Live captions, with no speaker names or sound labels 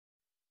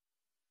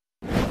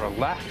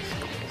relax,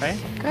 eh?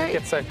 Go,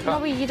 Get so tough.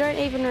 Robbie, you don't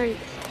even know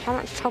how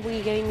much trouble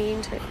you're getting me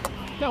into.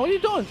 No, what are you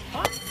doing?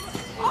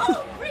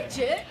 Oh,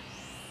 Bridget!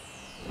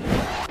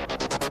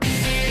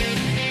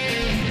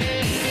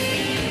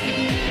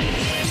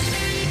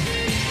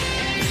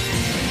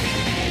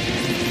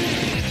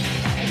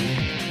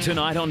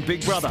 Tonight on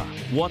Big Brother,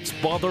 what's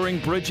bothering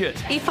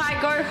Bridget? If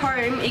I go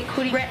home, it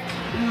could wreck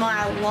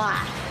my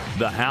life.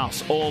 The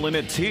house all in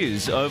a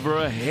tiz over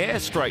a hair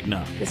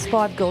straightener. There's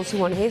 5 girls who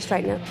want a hair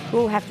straightener.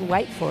 We'll have to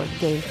wait for a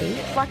damn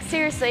thing. Like,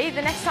 seriously,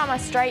 the next time I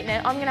straighten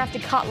it, I'm going to have to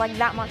cut, like,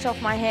 that much off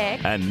my hair.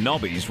 And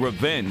Nobby's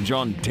revenge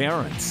on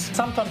Terence.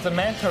 Sometimes the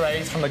manta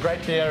rays from the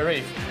Great Barrier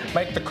Reef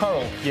make the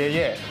coral,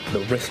 yeah. The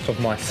rest of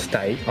my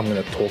stay, I'm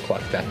going to talk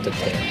like that to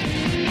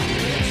Terence.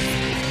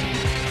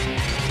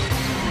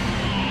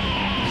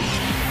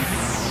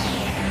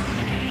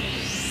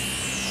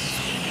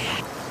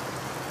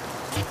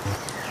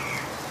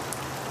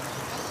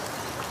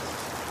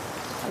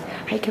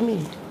 Hey, come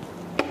in.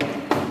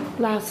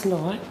 Last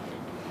night,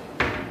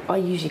 I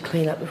usually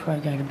clean up before I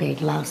go to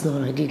bed. Last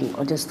night I didn't.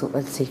 I just thought,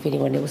 let's see if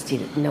anyone else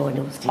did it. No one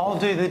else did. I'll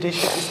do the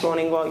dishes this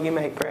morning while you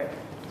make bread.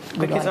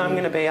 Because I'm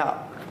going to be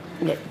up.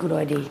 Yeah, good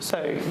idea.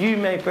 So you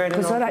make bread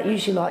and Because I don't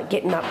usually like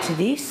getting up to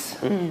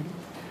this. I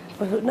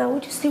thought, no, we'll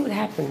just see what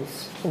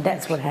happens. And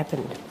that's what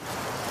happened.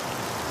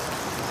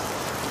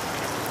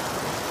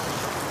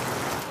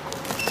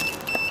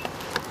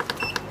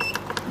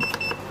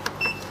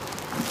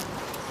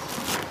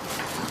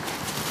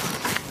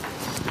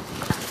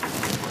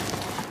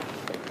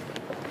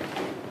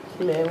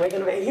 Man, we're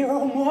going to be here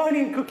all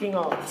morning cooking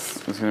oats.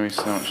 There's going to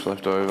be so much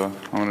left over.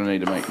 I'm going to need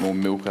to make more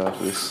milk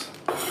after this.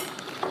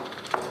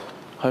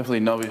 Hopefully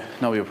Nobby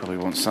will probably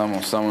want some,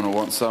 or someone will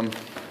want some.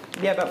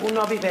 Yeah, but will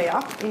Nobby be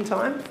up in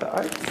time for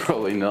oats?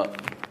 Probably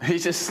not. He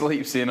just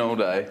sleeps in all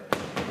day.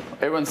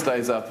 Everyone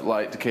stays up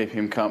late to keep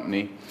him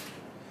company.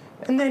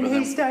 And then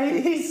he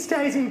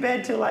stays in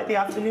bed till like the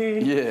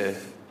afternoon. Yeah.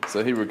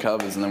 So he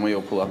recovers and then we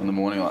all pull up in the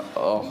morning like,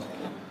 oh.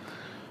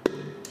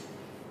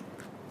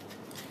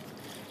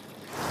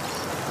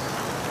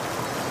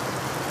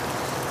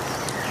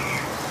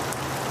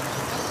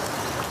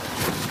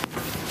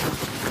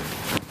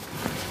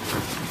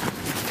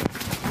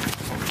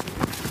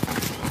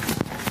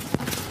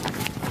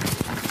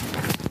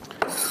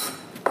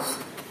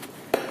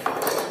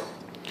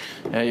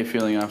 How are you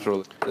feeling after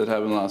all that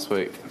happened last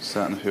week?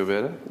 Starting to feel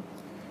better?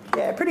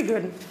 Yeah, pretty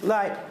good.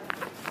 Like,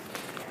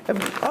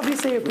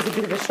 obviously it was a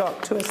bit of a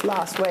shock to us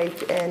last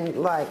week, and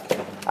like,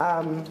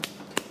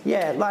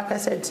 yeah, like I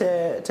said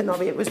to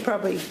Nobby, it was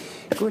probably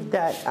good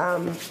that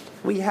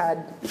we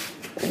had,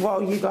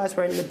 while you guys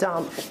were in the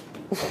dump,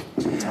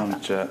 Time to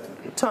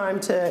chat. Time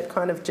to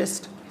kind of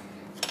just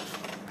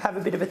have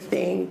a bit of a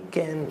think.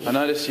 And I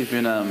noticed you've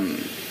been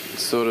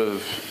sort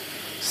of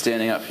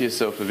standing up for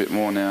yourself a bit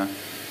more now.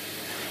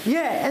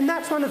 yeah, and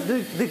that's one of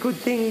the good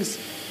things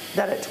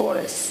that it taught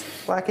us.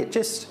 Like, it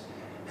just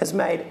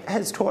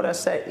has taught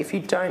us that if you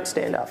don't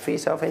stand up for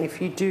yourself, and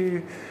if you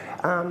do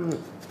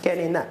get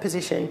in that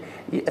position,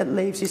 it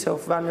leaves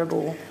yourself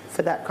vulnerable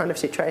for that kind of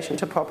situation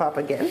to pop up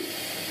again.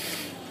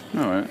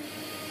 All right.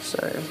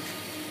 So.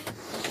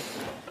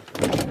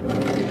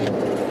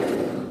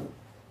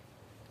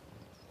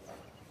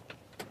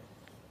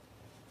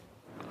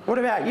 What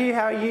about you?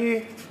 How are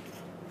you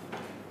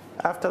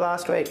after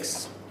last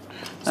week's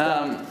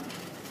stuff?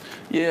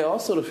 Yeah, I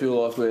sort of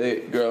feel like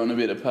we're growing a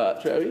bit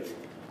apart, Travis.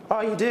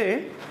 Oh, you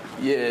do?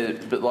 Yeah,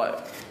 but like,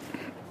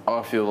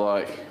 I feel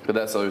like, but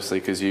that's obviously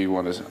because you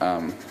want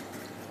to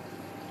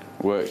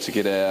work to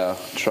get our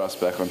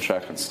trust back on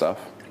track and stuff.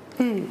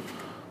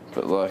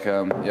 But like,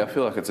 yeah, I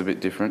feel like it's a bit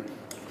different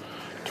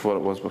to what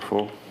it was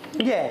before.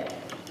 Yeah.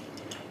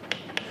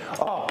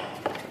 Oh,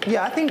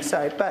 yeah, I think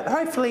so. But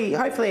hopefully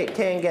it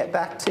can get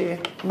back to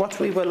what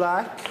we were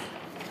like.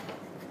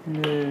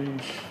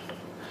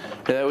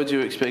 How would you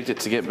expect it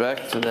to get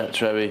back to that,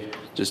 Travis?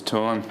 Just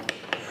time?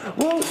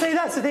 Well, see,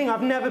 that's the thing.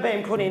 I've never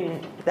been put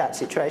in that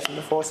situation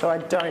before, so I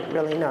don't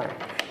really know.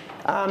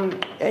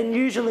 And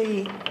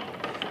usually,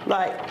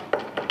 like,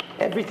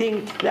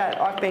 everything that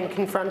I've been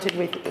confronted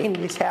with in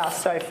this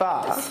house so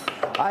far,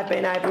 I've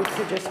been able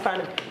to just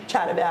kind of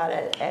chat about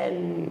it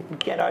and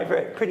get over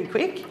it pretty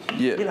quick.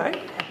 Yeah. You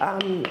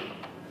know?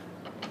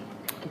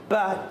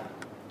 But,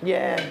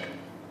 yeah.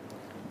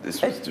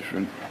 This was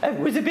different. It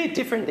was a bit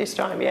different this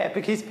time, yeah,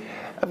 because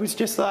it was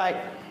just like,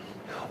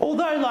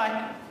 although,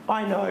 like,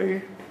 I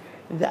know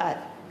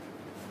that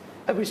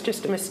it was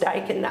just a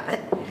mistake, and that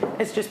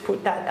has just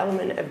put that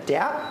element of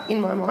doubt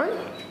in my mind.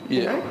 Yeah.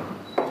 You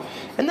know?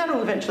 And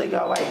that'll eventually go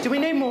away. Do we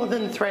need more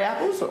than 3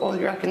 apples, or do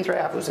you reckon 3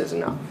 apples is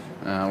enough?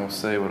 We'll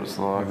see what it's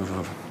like.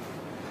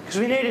 Because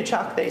we need to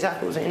chuck these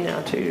apples in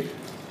now too.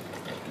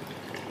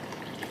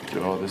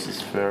 Oh, this is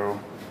feral.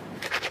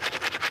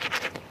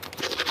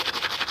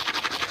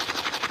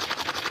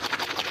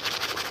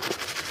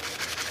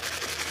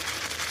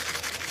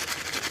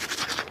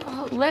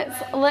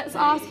 Let's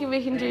ask if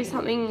we can do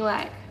something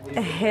like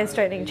A hair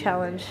straightening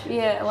challenge.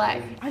 yeah,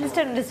 like I just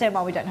don't understand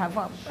why we don't have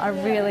one. I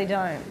really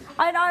don't.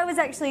 I was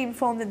actually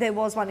informed that there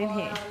was one in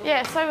here.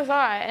 Yeah, so was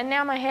I. And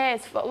now my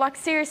hair's like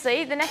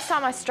seriously. The next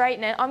time I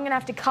straighten it, I'm gonna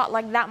have to cut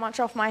like that much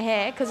off my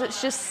hair because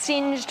it's just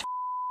singed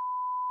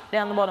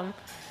down the bottom.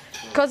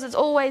 Because it's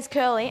always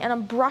curly, and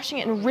I'm brushing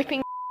it and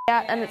ripping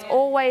out, and it's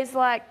always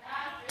like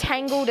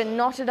tangled and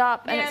knotted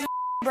up, and it's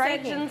breaking.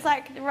 extensions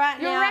like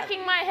right now. You're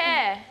wrecking my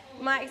hair.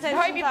 My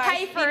extensions hope you are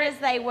pay as for thin it. as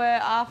they were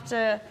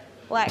after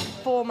like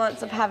 4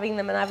 months of having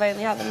them, and I've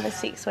only had them for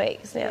 6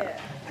 weeks now.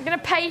 I'm gonna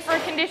pay for a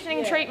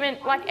conditioning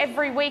treatment like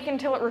every week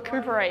until it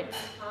recuperates.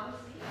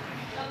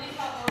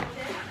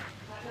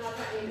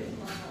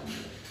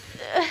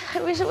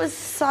 I wish it was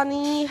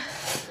sunny.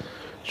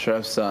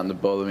 Trav's starting to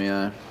bother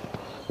me,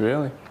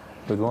 Really?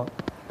 With what?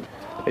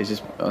 I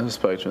just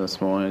spoke to him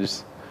this morning.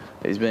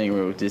 He's being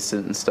real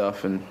distant and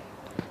stuff, and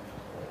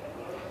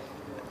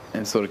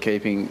sort of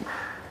keeping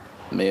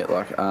me at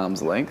like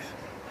arm's length.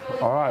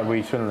 All right,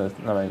 we shouldn't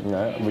have, I mean, you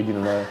know, we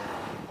didn't know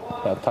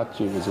how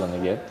touchy he was going to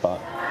get, but,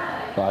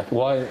 like,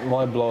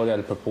 why blow it out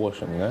of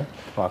proportion, you know?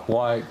 Like,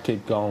 why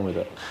keep going with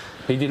it?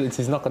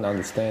 He's not going to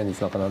understand,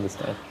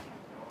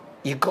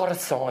 You've got to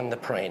sign the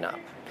prenup.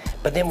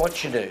 But then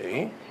what you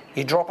do,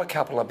 you drop a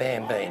couple of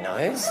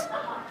bambinos,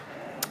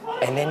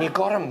 and then you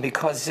got them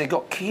because you've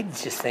got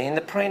kids, you see, and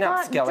the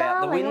prenups go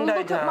out the window,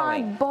 look darling. at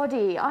my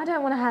body. I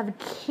don't want to have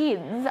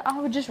kids. I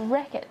would just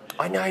wreck it.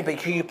 I know, but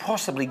could you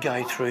possibly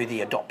go through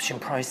the adoption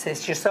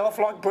process yourself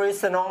like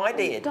Bruce and I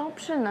did?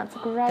 Adoption, that's a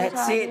great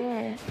That's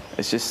idea.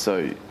 It's just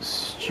so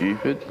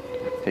stupid.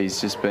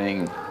 He's just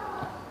being...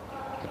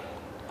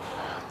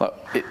 Like,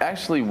 it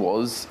actually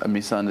was a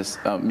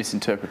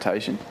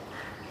misinterpretation.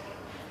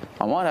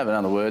 I might have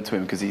another word to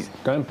him because he's...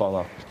 Don't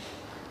bother.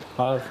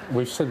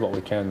 We've said what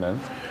we can, man.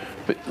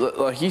 But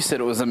like you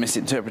said, it was a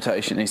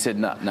misinterpretation. He said,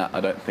 nah, I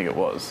don't think it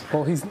was.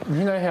 Well,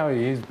 you know how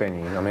he is,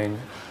 Benny. I mean...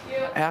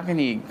 How can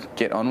you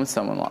get on with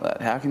someone like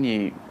that? How can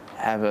you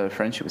have a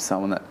friendship with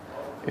someone that,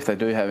 if they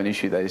do have an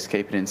issue, they just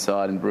keep it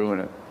inside and ruin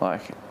it,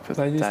 like, for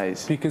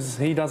days? Because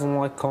he doesn't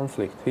like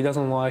conflict. He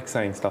doesn't like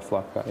saying stuff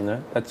like that, you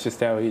know? That's just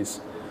how he is.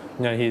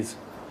 You know, he's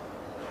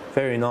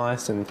very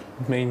nice and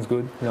means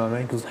good, you know what I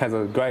mean? Because has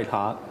a great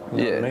heart, you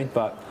know what I mean?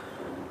 But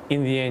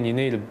in the end, you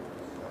need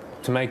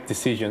to make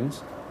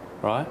decisions,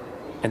 right?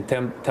 And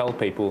tell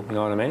people, you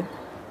know what I mean?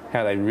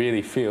 How they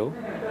really feel,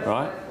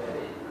 right?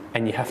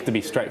 And you have to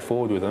be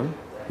straightforward with them.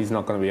 He's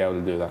not going to be able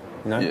to do that,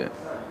 you know? Yeah.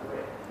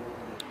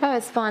 Oh,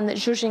 it's fine that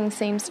zhuzhing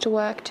seems to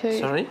work too.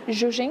 Sorry?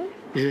 Zhuzhing?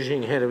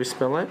 Zhuzhing, how do we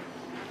spell that?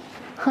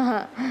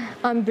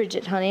 I'm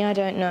Bridget, honey. I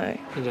don't know.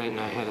 You don't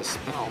know how to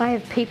spell. I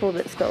have people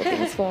that spell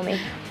things for me.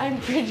 I'm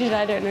Bridget,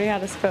 I don't know how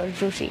to spell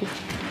zhuzhing.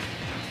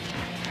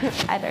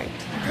 I don't.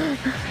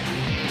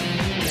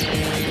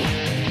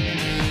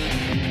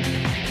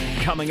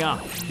 Coming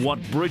up,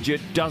 what Bridget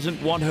doesn't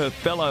want her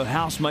fellow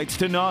housemates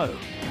to know.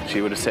 She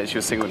would have said she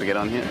was single to get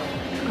on here.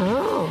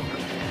 Oh.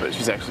 But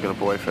she's actually got a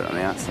boyfriend on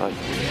the outside.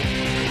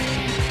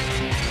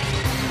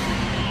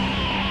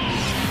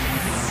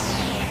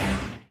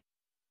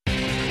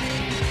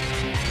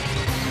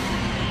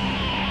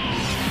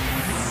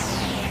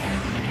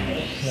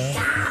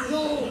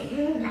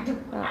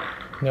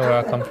 You know where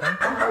I come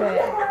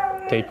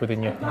from? Deep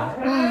within your heart.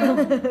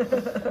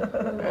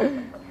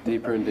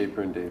 Deeper and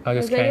deeper and deeper. I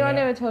just Has came anyone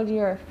out. ever told you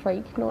you're a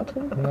freak,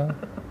 Norton? No,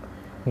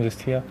 I'm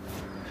just here.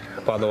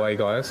 By the way,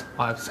 guys,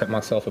 I've set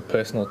myself a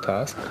personal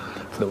task.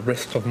 For the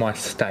rest of my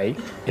stay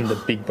in the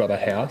Big Brother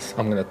house,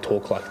 I'm going to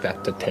talk like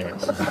that to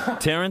Terence.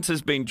 Terence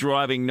has been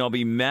driving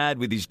Nobby mad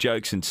with his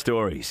jokes and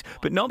stories,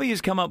 but Nobby has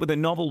come up with a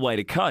novel way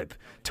to cope.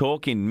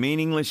 Talk in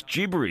meaningless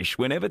gibberish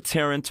whenever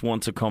Terence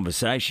wants a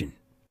conversation.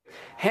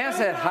 How's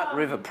that Hutt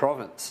River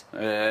Province?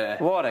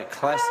 What a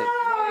classic.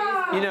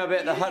 You know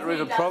about the Hutt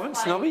River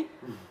Province, Nobby?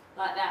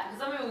 Like that.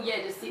 Some people,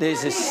 just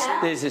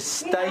There's a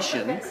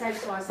station,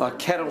 like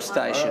cattle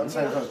station,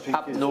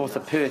 up north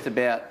of Perth,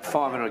 about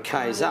 500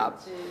 k's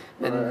up.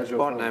 And I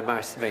don't know,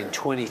 must have been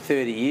 20,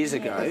 30 years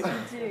ago,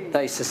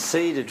 they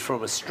seceded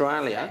from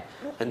Australia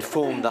and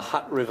formed the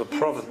Hutt River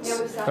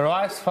Province. The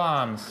rice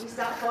farms.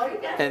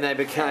 And they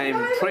became,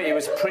 it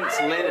was Prince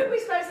Leonard.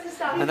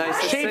 And they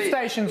Sheep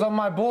stations on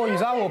my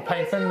boys, I will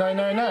paint them, no.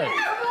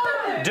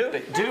 Do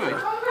it.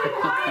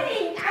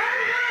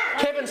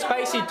 Kevin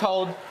Spacey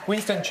told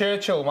Winston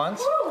Churchill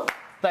once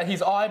that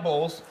his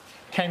eyeballs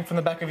came from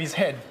the back of his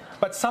head.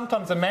 But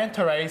sometimes the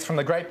manta rays from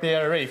the Great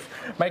Barrier Reef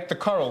make the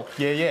coral,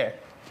 yeah.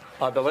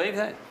 I believe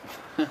that.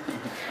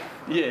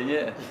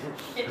 Yeah.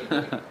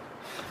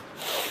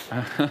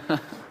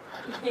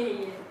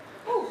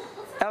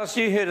 Alice,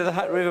 you heard of the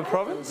Hutt River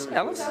Province?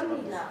 Alice?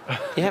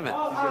 You haven't?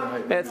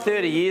 About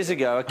 30 years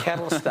ago, a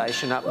cattle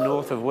station up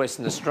north of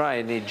Western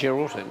Australia near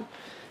Geraldton,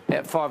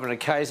 about 500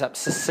 k's up,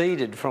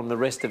 seceded from the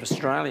rest of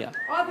Australia.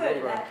 I've heard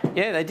of that.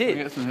 Yeah, they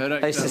did.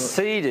 They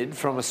seceded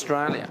from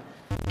Australia.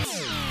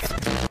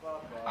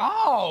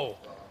 Oh!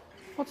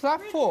 What's that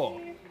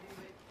for?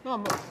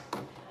 No,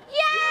 Yay!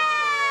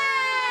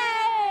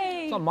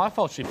 it's not my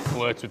fault she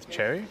flirts with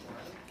Cherry.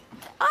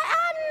 I'm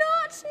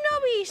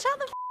shut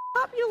the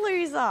up, you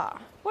loser.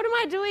 What am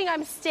I doing?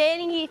 I'm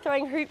standing here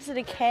throwing hoops at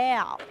a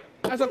cow.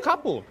 As a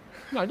couple.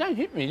 No, don't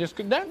hit me. Just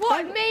don't.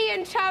 What, don't. me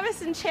and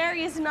Travis and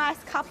Cherry is a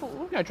nice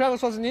couple? No,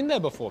 Travis wasn't in there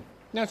before.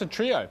 Now it's a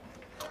trio.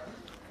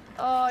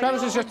 Oh,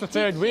 Travis is just the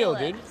third wheel,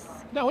 dude.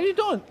 No, what are you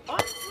doing?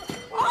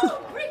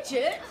 Oh,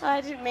 Bridget!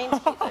 I didn't mean to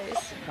hit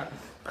those.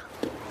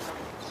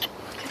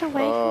 Get away from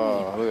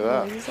me, look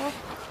at that. loser.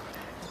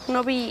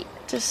 Nobby,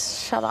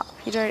 just shut up.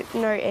 You don't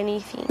know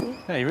anything.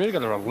 Yeah, you really got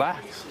to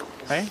relax,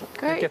 eh?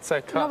 Go. Get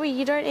so cut. Nobby,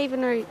 you don't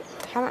even know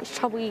how much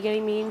trouble you're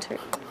getting me into.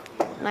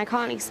 And I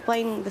can't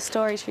explain the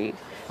story to you.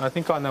 I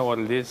think I know what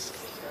it is.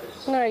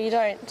 No, you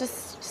don't.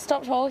 Just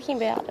stop talking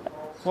about it.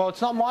 Well,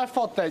 it's not my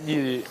fault that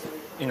you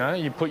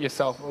put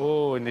yourself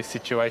in this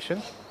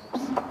situation.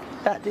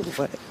 That didn't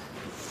work.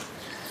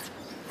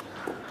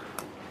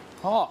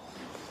 Oh.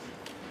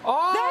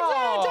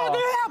 Oh!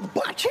 That's it!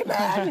 Butch it,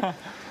 man!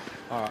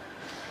 All right.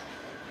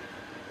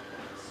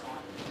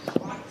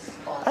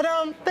 I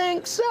don't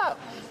think so.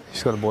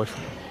 She's got a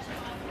boyfriend.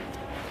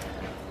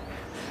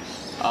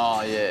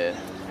 Oh, yeah.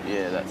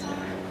 Yeah, that's it.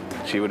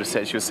 She would have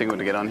said she was single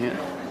to get on here.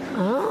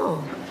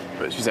 Oh.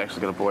 But she's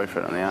actually got a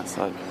boyfriend on the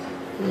outside.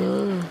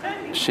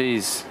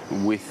 She's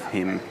with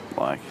him,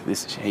 like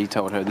this. He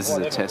told her this is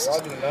a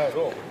test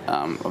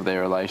of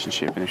their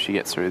relationship, and if she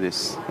gets through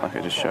this, like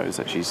it just shows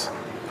that she's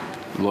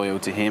loyal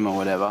to him or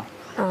whatever.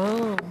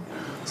 Oh.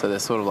 So they're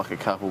sort of like a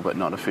couple, but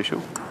not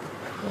official.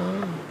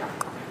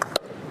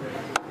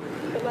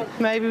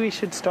 Maybe we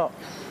should stop,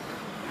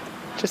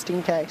 just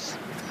in case.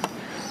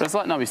 But it's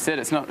like Nobby said,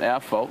 it's not our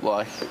fault.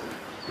 Like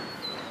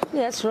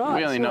Yeah, that's right.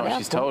 we only know what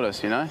she's told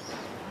us, you know,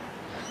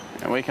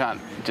 and we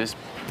can't just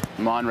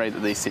mind read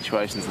that these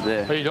situations are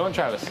there. What are you doing,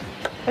 Travis?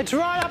 It's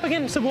right up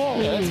against the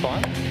wall. Yeah, that's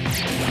fine.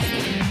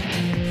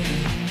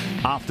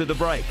 After the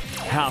break,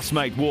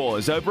 housemate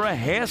wars over a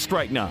hair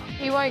straightener.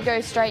 He won't go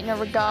straightener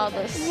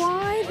regardless.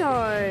 Why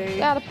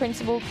though? Out of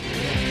principle.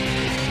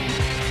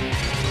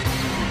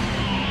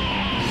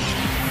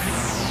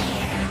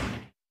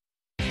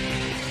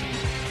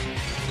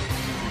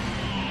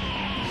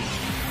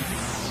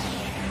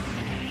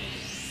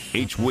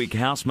 Each week,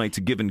 housemates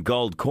are given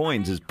gold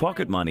coins as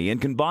pocket money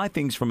and can buy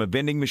things from a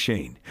vending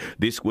machine.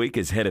 This week,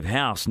 as head of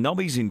house,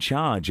 Nobby's in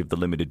charge of the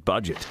limited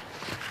budget.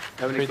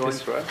 How many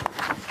coins, bro?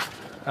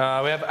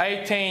 We have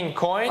 18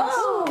 coins.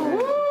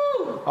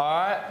 Oh. All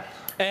right.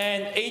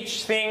 And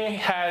each thing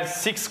has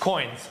 6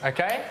 coins,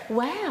 okay?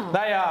 Wow.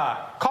 They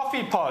are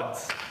coffee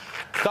pods,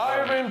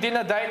 diary room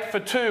dinner date for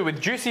 2 with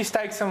juicy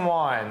steaks and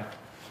wine,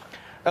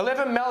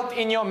 11 melt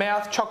in your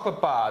mouth chocolate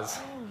bars,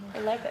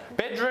 11.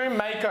 bedroom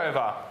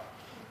makeover,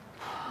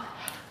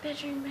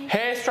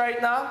 hair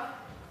straightener,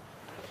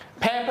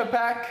 pamper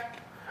pack,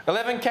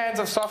 11 cans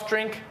of soft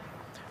drink,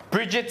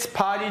 Bridget's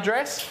party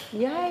dress,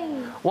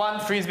 Yay. 1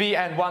 frisbee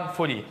and 1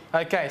 footy.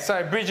 Okay,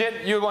 so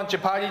Bridget, you want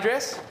your party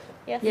dress?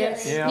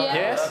 Yes. Yeah.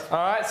 Yes? All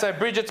right, so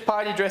Bridget's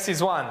party dress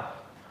is 1.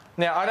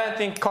 Now, I don't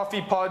think coffee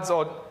pods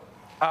are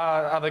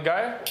the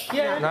go.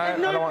 Yeah, no, I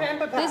don't want.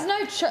 pamper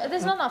pack.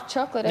 There's not enough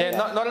chocolate. Yeah,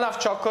 either. not enough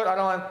chocolate. I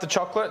don't want the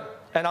chocolate.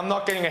 And I'm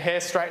not getting a hair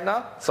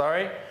straightener,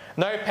 sorry.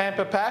 No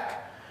pamper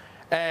pack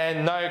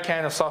and no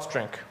can of soft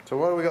drink. So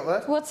what have we got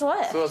left? What's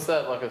left? So what's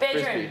that, like a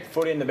frisbee?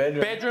 Footy in the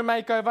bedroom. Bedroom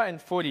makeover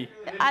and footy.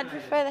 I'd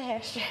prefer the hair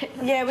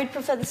straightener. Yeah, we'd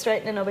prefer the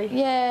straightener, Nobby.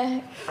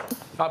 Yeah.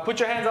 Put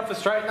your hands up for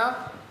straightener.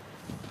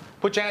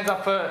 Put your hands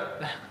up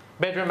for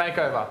bedroom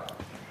makeover.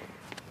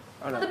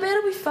 The bed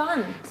will be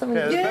fun.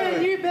 Yeah,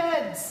 new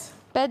beds.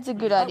 Bed's a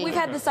good idea. We've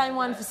had the same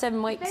one for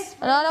 7 weeks.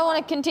 And I don't want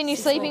to continue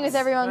sleeping with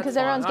everyone because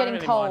everyone's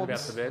getting cold.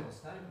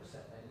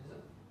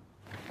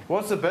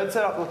 What's the bed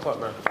setup look like,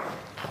 man?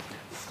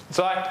 It's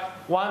like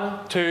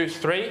 1, 2,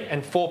 3,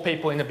 and 4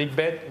 people in a big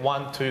bed.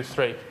 1, 2,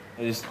 3.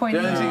 The only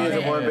thing is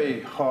it won't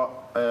be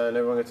hot and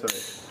everyone gets to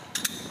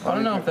eat. I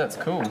don't know if that's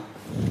cool.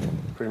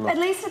 Pretty much.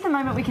 At least at the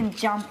moment we can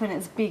jump and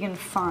it's big and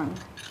fun.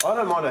 I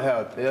don't mind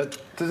how. Yeah,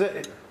 does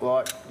it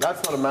like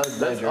that's not a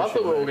major I issue. thought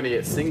we were all going to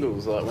get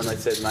singles, like when they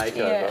said makeover.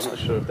 Yeah. I'm not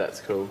sure if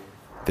that's cool.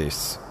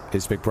 This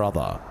is Big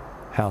Brother.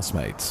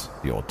 Housemates,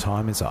 your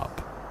time is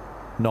up.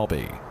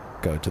 Nobby,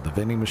 go to the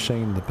vending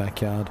machine in the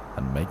backyard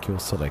and make your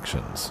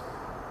selections.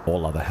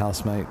 All other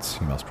housemates,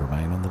 you must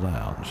remain on the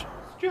lounge.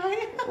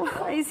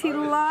 Why is he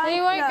like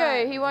He won't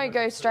that? go. He won't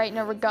go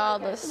straightener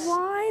regardless.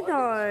 Why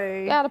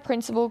though? Out of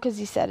principle because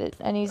he said it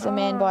and he's a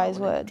man by his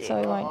word, so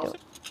he won't do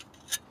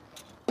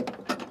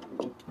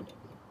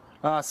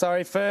it.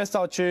 Sorry, first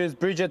I'll choose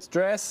Bridget's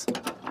dress.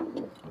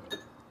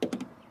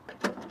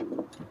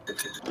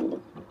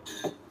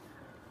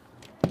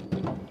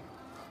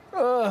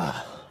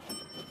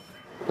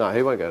 No,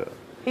 he won't get it.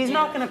 He's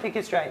not going to pick a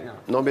straightener.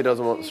 Nobby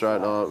doesn't want the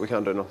straightener. We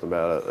can't do nothing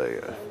about it. There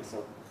you go.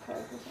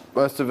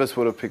 Most of us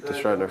would have picked the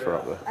straightener for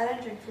up there. I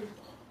don't drink food.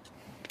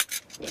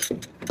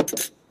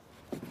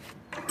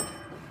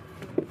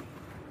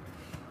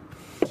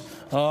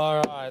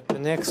 All right, the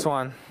next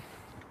one.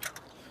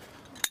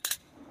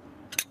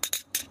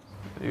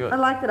 I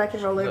like that I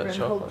can roll over and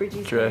hold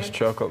Bridgie's Dress, hand.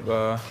 chocolate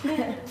bar,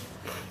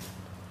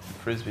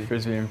 Frisbee.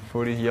 frisbee and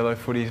footy, yellow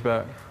footy's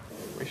back.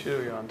 We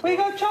should have gone. We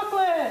got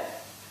chocolate.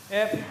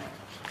 Yep.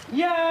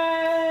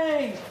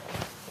 Yay!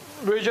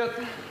 Bridget.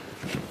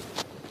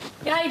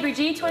 Yay,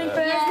 Bridgie, 21st.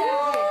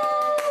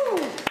 Yeah.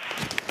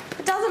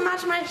 It doesn't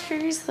match my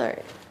shoes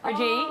though. Bridgie.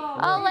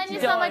 Oh, lend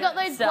you some. I got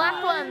those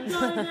black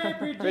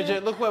ones.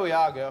 Bridget, look where we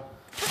are, girl.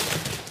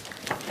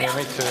 Yeah,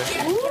 me too.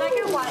 Can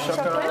I get white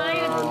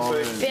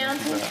chocolate?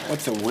 Bounty.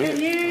 What's a whip?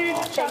 Can you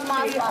check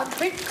my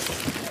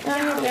Twix?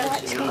 Don't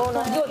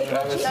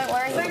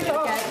worry.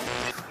 Okay.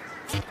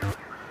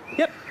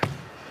 Yep.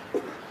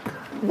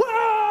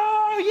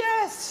 Whoa!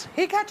 Yes!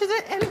 He catches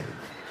it and...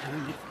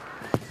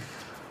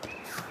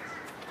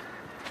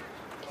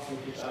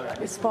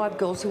 There's 5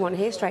 girls who want a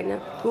hair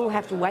straightener. We'll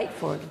have to wait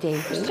for it, damn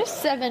thing. It's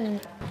just seven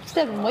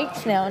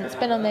weeks now, and it's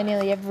been on there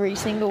nearly every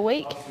single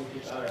week.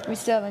 We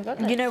still haven't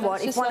got it. You know so what?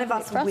 it's If just one of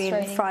like a us bit wins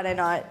frustrating. Friday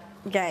night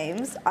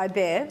games, I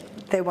bet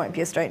there won't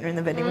be a straightener in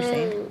the vending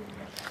machine.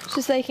 It's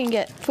just they can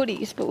get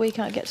footies, but we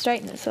can't get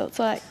straighteners, so it's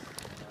like...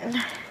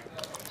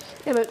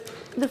 Yeah, but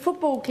the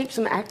football keeps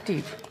them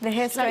active. The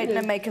hair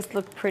straightener make us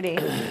look pretty.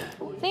 I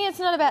think it's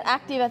not about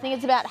active, I think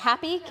it's about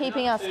happy,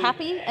 keeping us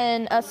happy,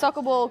 and a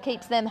soccer ball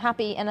keeps them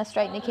happy and a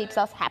straightener keeps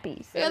us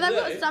happy. Yeah, they've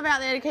got stuff out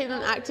there to keep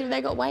them active.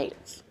 They've got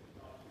weights.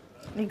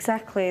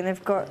 Exactly, and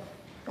they've got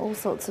all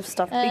sorts of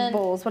stuff. And big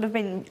balls. What have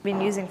been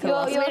using for the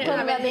last You're week?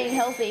 talking about being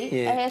healthy.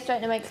 Yeah. A hair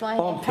straightener makes my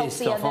hair I'm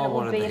pissed healthier off. than I it would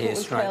wanted be the if hair it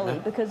was curly,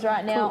 straightener. because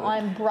right now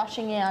I'm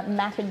brushing out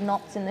matted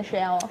knots in the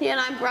shower. Yeah,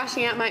 and I'm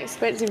brushing out my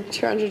expensive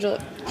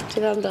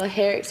 $200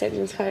 hair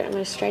extensions coat and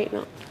my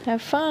straightener.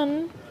 Have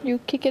fun. You'll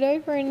kick it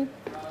over in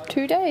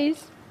 2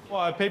 days. Well,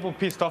 are people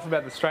pissed off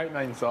about the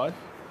straightener inside?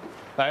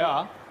 They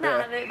are.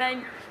 No,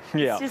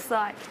 Yeah. it's just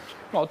like...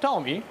 Well, tell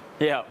me.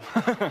 Yeah.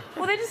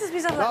 Well, they're just as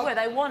pissed off like where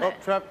they want it.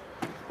 Trap.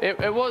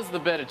 It was the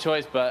better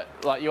choice, but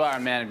like you are a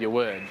man of your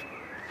word.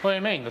 What do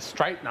you mean, the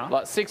straightener?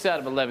 Like 6 out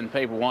of 11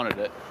 people wanted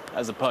it,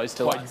 as opposed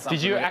to like.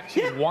 Did you something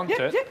actually want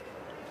it?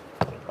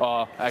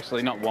 Oh,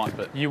 actually not want,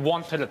 but You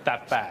wanted it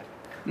that bad?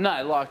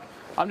 no. Like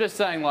I'm just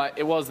saying, like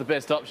it was the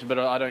best option, but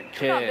I don't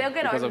care. No, they'll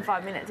get because over in I've-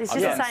 5 minutes. It's I've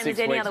just the done same 6 as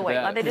any weeks other week.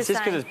 without Like they're it. just It's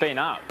saying... because It's been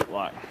up,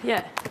 like.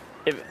 Yeah.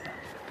 If,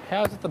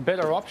 How is it the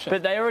better option?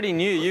 but they already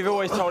knew. You've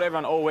always told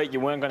everyone all week you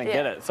weren't going to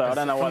get it, so I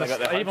don't know why they got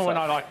their hopes Even when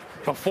up. I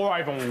before I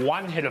even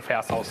won Head of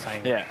House, I was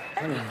saying, Yeah.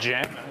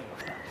 jam.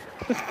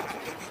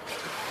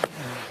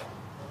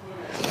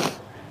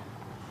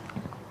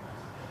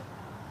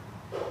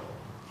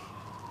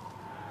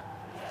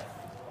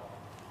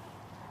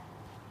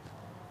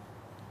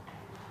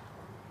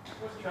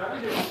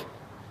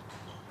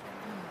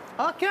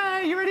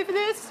 Okay, you ready for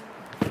this?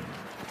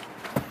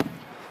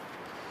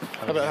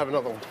 How about have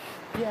another one?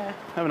 Yeah.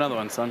 Have another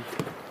one, son.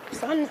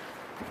 Son.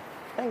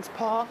 Thanks,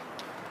 Pa.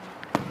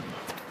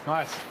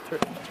 Nice.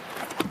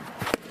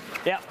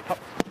 Yeah.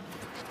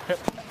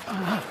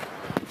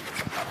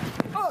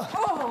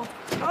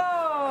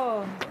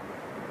 Oh!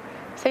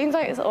 Seems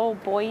like it's all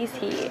boys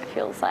here. It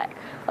feels like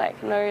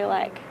no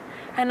like.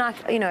 And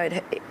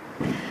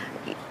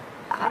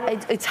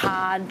it's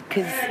hard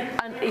because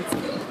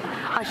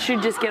I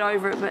should just get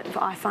over it, but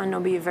I find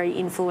Nobby a very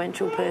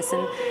influential person,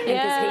 and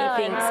because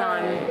he thinks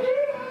I'm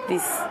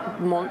this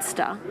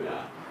monster.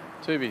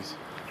 Tubies.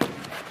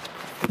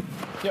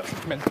 Yep,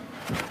 come in.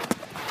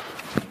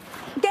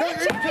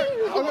 Get it,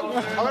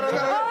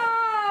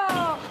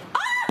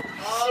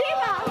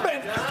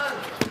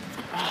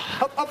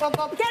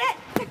 Up. Get it!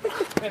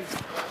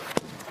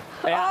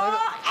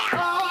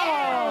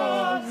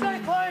 Oh, so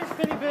close,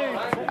 Benny Boo.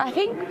 I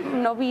think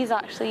Nobby's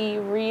actually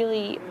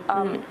really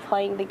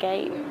playing the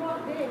game.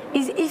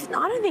 I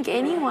don't think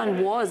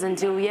anyone was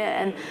until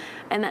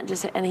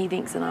and he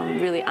thinks that I'm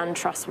really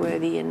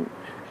untrustworthy, and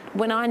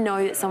when I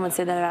know that someone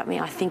said that about me,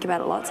 I think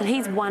about it lots, and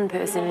he's one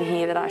person in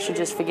here that I should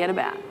just forget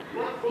about.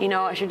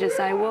 I should just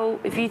say, well,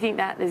 if you think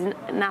that, there's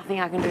nothing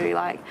I can do.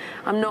 Like,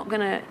 I'm not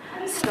going to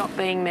stop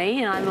being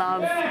me, and I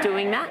love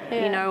doing that,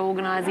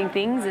 organising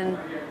things, and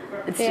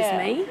it's just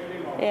me.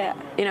 Yeah.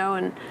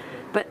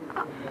 But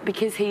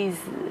because he's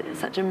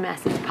such a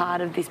massive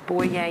part of this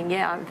boy gang,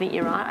 I think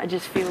you're right. I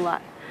just feel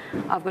like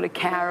I've got to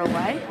cower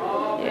away.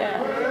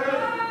 Yeah.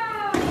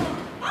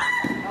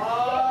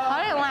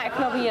 I don't like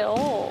Nobby at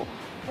all.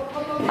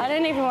 I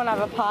don't even want to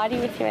have a party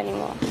with you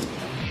anymore.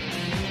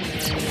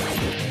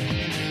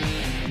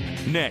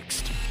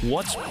 Next,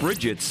 what's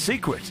Bridget's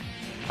secret?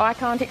 I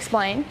can't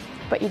explain,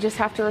 but you just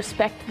have to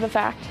respect the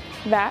fact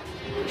that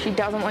she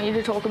doesn't want you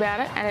to talk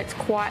about it, and it's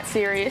quite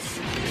serious.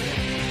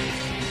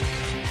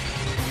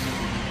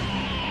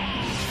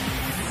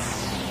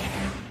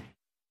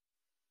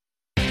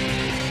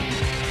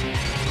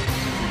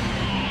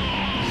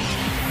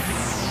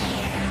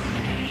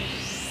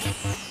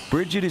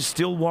 Bridget is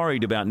still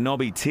worried about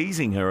Nobby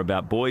teasing her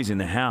about boys in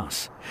the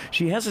house.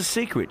 She has a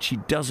secret she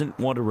doesn't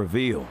want to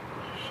reveal.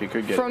 She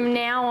could get From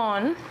now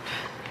on,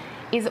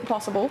 is it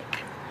possible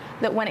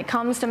that when it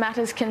comes to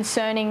matters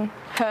concerning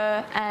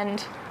her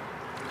and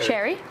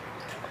Sherry,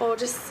 Or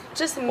just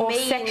or me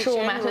sexual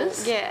in general.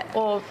 matters, Yeah.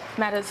 or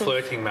matters of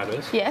Flirting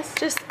matters. yes,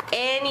 Just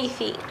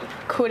anything.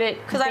 could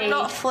it Because I'm be-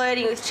 not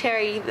flirting with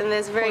Cherry, then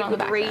there's a very Put on the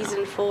good back burner.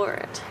 reason for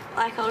it.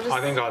 Like, I'll just... I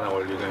think I know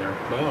what you're doing.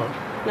 No.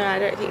 No, I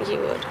don't think he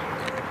would.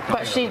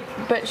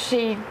 But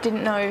she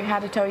didn't know how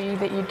to tell you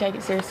that you'd take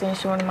it seriously, and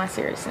she wanted my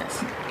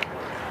seriousness.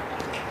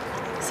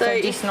 So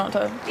just not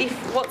to. If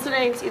what's her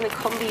name's in the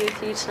combi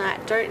with you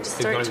tonight, don't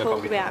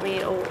talk about me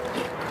at all.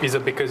 Is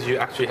it because you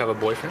actually have a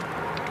boyfriend?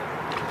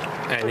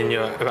 And in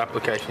your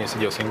application you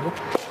said you're single?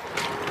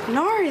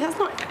 No, that's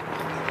not.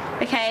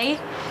 Okay.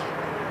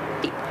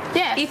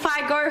 Yeah. If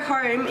I go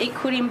home, it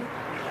could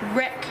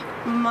wreck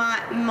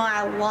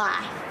my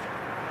life.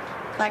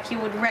 Like,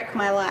 it would wreck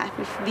my life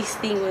if this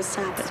thing was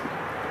to happen.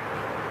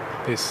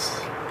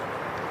 This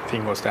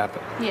thing was to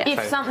happen? Yeah.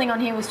 If something on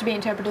here was to be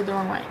interpreted the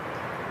wrong way.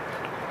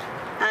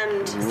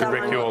 And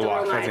someone got the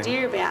wrong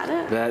idea about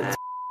it.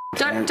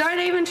 Don't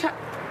even try.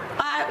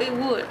 It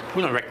would.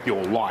 We're not wreck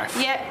your life.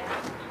 Yeah.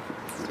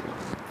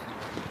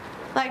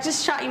 Like,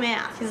 just shut your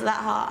mouth. Is that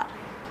hard?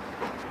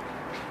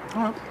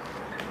 All right.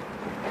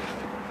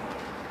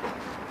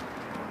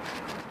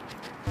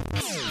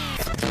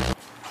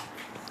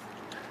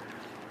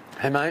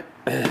 Hey, mate.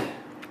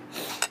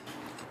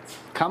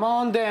 Come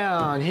on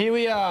down. Here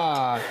we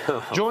are.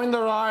 Join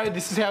the ride.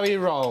 This is how we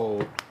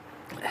roll.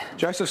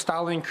 Joseph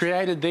Stalin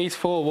created these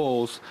 4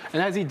 walls,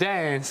 and as he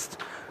danced,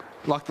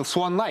 like the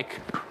Swan Lake.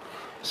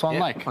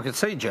 Lake. I could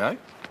see Joe.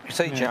 You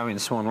see Joe in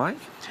Swan Lake?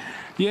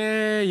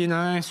 Yeah, you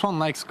know, Swan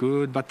Lake's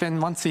good, but then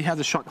once he has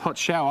a hot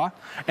shower,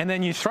 and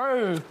then you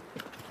throw.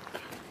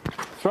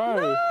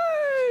 No!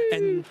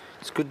 And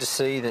it's good to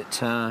see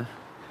that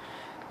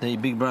the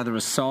Big Brother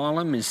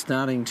Asylum is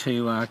starting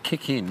to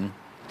kick in.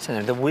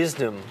 So the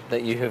wisdom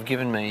that you have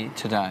given me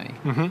today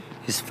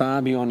is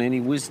far beyond any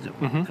wisdom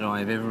that I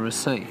have ever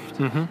received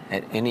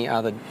at any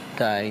other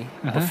day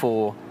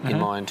before in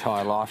my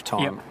entire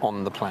lifetime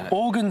on the planet.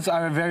 Organs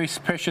are a very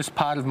precious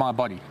part of my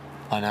body.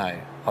 I know.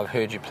 I've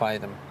heard you play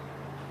them.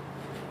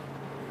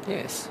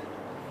 Yes.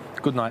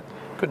 Good night.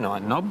 Good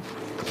night, Knob.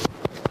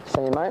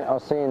 See you, mate. I'll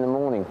see you in the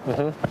morning.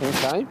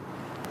 Okay.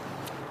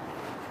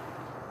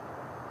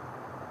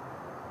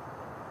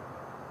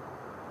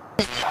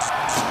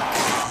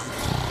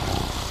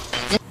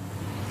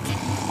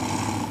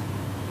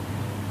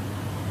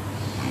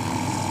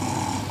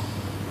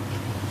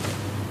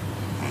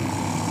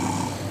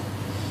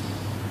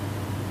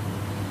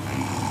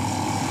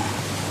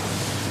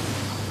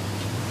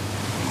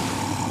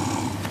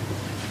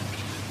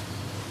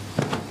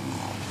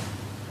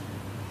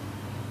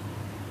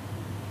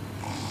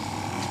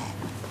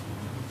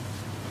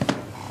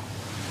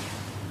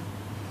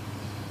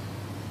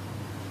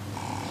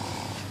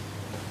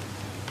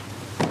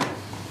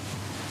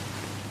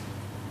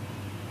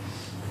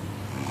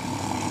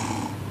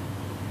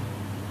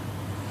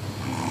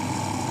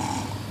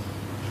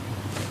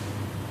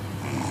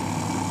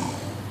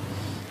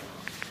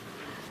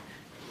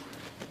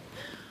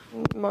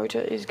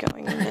 Motor is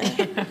going in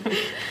there.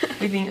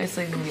 We think we're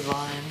sleeping with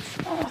lions.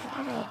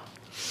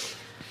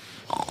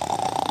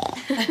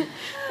 I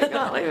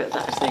can't believe it's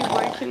actually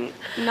woken.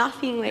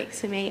 Nothing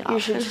wakes me up. You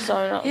should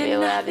so not be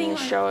allowed in the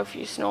show if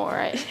you snore,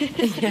 right?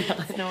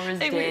 Snora's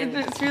dead.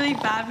 It's really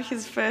bad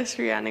because first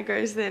Rihanna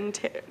goes, then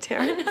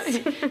Terrence.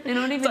 They're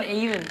not even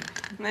even.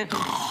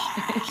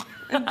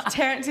 And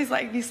Terrence is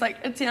like this, like,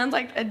 it sounds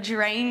like a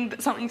drain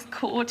that something's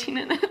caught in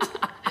it.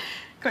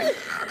 Going.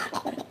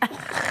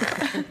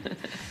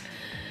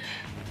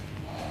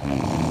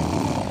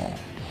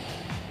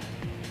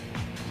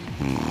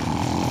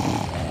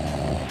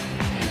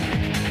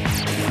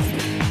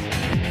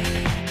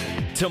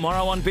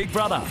 Tomorrow on Big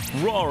Brother,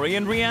 Rory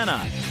and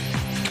Rihanna.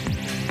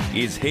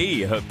 Is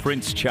he her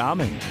Prince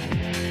Charming?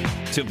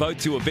 To vote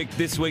to evict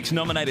this week's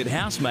nominated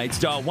housemates,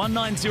 dial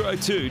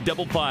 1902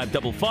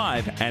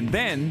 5555, and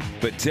then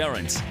for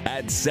Terrence,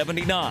 add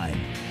 79.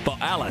 For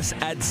Alice,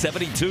 add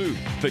 72.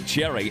 For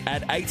Cherry,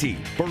 add 80.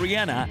 For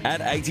Rihanna,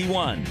 add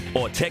 81.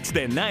 Or text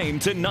their name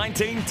to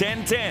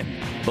 191010.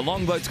 The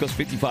long votes cost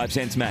 55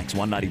 cents max.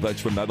 190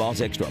 votes from Mobiles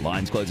Extra.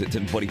 Lines close at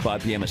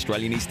 10:45pm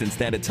Australian Eastern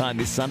Standard Time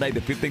this Sunday,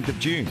 the 15th of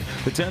June.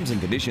 For terms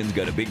and conditions,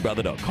 go to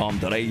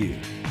bigbrother.com.au.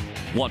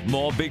 Want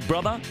more Big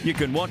Brother? You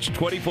can watch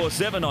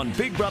 24/7 on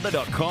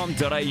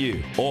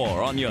bigbrother.com.au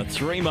or on your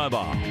 3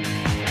 mobile.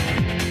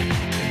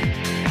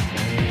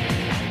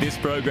 This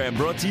program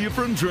brought to you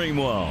from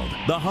Dreamworld,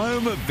 the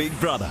home of Big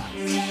Brother.